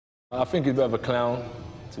I think he's a bit of a clown,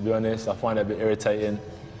 to be honest. I find it a bit irritating,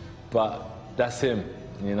 but that's him.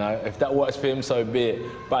 You know, if that works for him, so be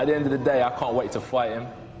it. But at the end of the day, I can't wait to fight him.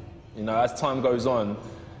 You know, as time goes on,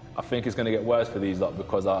 I think it's going to get worse for these lot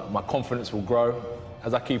because my confidence will grow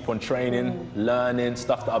as I keep on training, learning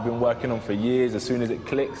stuff that I've been working on for years. As soon as it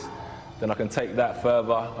clicks, then I can take that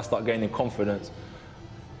further. I start gaining confidence.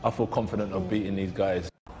 I feel confident of beating these guys.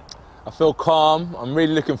 I feel calm. I'm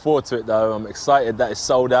really looking forward to it though. I'm excited that it's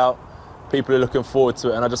sold out. People are looking forward to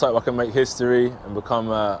it, and I just hope I can make history and become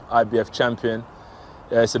an IBF champion.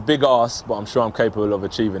 Yeah, it's a big ask, but I'm sure I'm capable of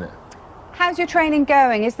achieving it. How's your training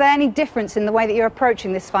going? Is there any difference in the way that you're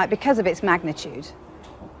approaching this fight because of its magnitude?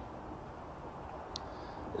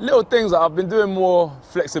 Little things, like I've been doing more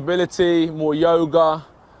flexibility, more yoga.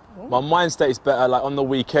 My mind state's better, like on the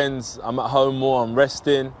weekends, I'm at home more, I'm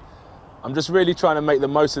resting. I'm just really trying to make the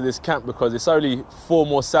most of this camp because it's only 4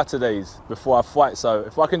 more Saturdays before I fight. So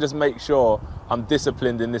if I can just make sure I'm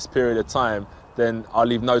disciplined in this period of time, then I'll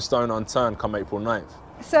leave no stone unturned come April 9th.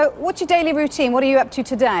 So what's your daily routine? What are you up to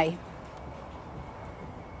today?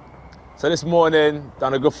 So this morning,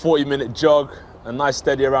 done a good 40-minute jog, a nice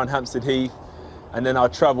steady around Hampstead Heath, and then I'll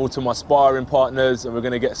travel to my sparring partners and we're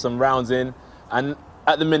going to get some rounds in. And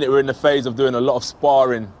at the minute, we're in the phase of doing a lot of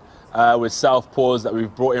sparring with southpaws that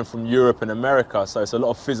we've brought in from Europe and America, so it's a lot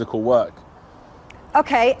of physical work.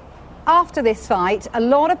 Okay, after this fight, a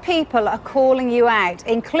lot of people are calling you out,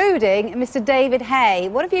 including Mr. David Haye.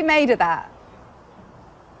 What have you made of that?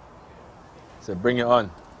 So bring it on.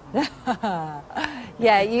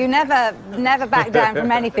 Yeah, you never back down from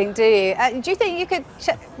anything, do you? Do you think you could,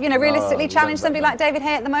 realistically challenge somebody like David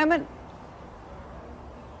Haye at the moment?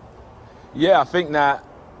 Yeah, I think that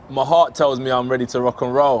my heart tells me I'm ready to rock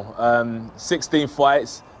and roll. 16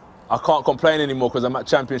 fights, I can't complain anymore because I'm at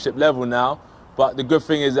championship level now. But the good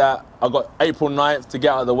thing is that I've got April 9th to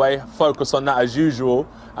get out of the way, focus on that as usual.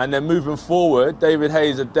 And then moving forward, David Haye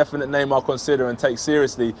is a definite name I'll consider and take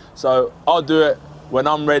seriously. So I'll do it when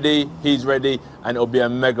I'm ready, he's ready, and it'll be a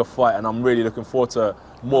mega fight. And I'm really looking forward to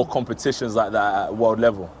more competitions like that at world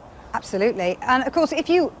level. Absolutely. And of course, if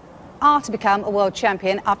you are to become a world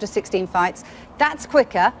champion after 16 fights, that's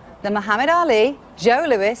quicker than Muhammad Ali, Joe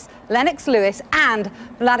Louis, Lennox Lewis and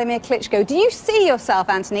Vladimir Klitschko. Do you see yourself,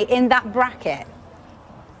 Anthony, in that bracket?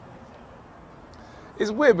 It's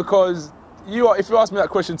weird because if you asked me that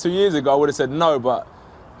question 2 years ago, I would have said no, but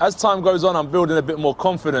as time goes on, I'm building a bit more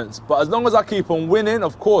confidence. But as long as I keep on winning,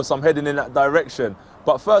 of course, I'm heading in that direction.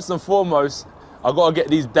 But first and foremost, I've got to get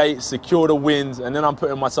these dates, secure the wins, and then I'm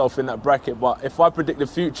putting myself in that bracket. But if I predict the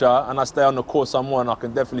future and I stay on the course I'm on, I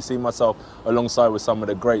can definitely see myself alongside with some of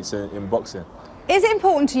the greats in boxing. Is it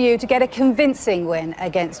important to you to get a convincing win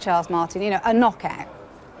against Charles Martin, a knockout?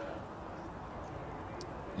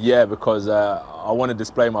 Yeah, because I want to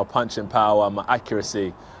display my punching power, my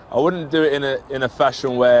accuracy. I wouldn't do it in a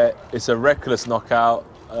fashion where it's a reckless knockout,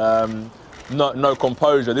 no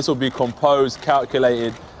composure. This will be composed,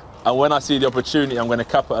 calculated. And when I see the opportunity, I'm going to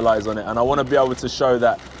capitalise on it. And I want to be able to show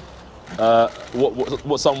that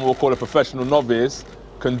what someone will call a professional novice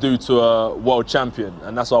can do to a world champion.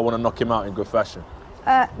 And that's why I want to knock him out in good fashion.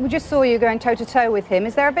 We just saw you going toe-to-toe with him.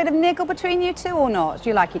 Is there a bit of niggle between you two or not? Do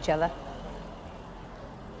you like each other?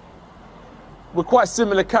 We're quite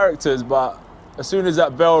similar characters, but as soon as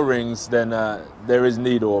that bell rings, then there is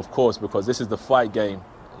needle, of course, because this is the fight game.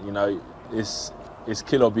 You know, it's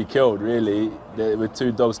kill or be killed, really. With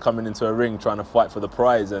 2 dogs coming into a ring trying to fight for the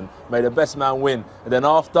prize, and may the best man win. And then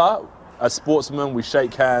after, as sportsmen, we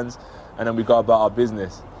shake hands and then we go about our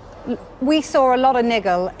business. We saw a lot of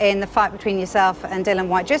niggle in the fight between yourself and Dillian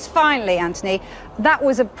Whyte. Just finally, Anthony, that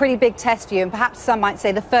was a pretty big test for you, and perhaps some might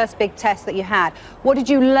say the first big test that you had. What did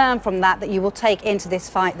you learn from that you will take into this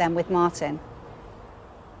fight then with Martin?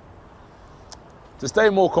 To stay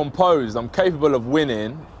more composed. I'm capable of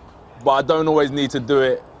winning, but I don't always need to do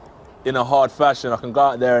it in a hard fashion. I can go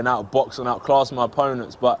out there and outbox and outclass my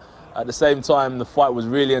opponents, but at the same time, the fight was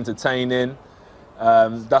really entertaining.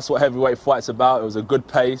 That's what heavyweight fight's about. It was a good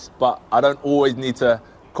pace, but I don't always need to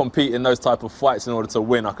compete in those type of fights in order to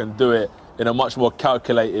win. I can do it in a much more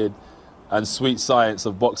calculated and sweet science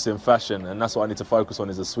of boxing fashion, and that's what I need to focus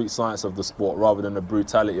on, is the sweet science of the sport rather than the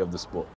brutality of the sport.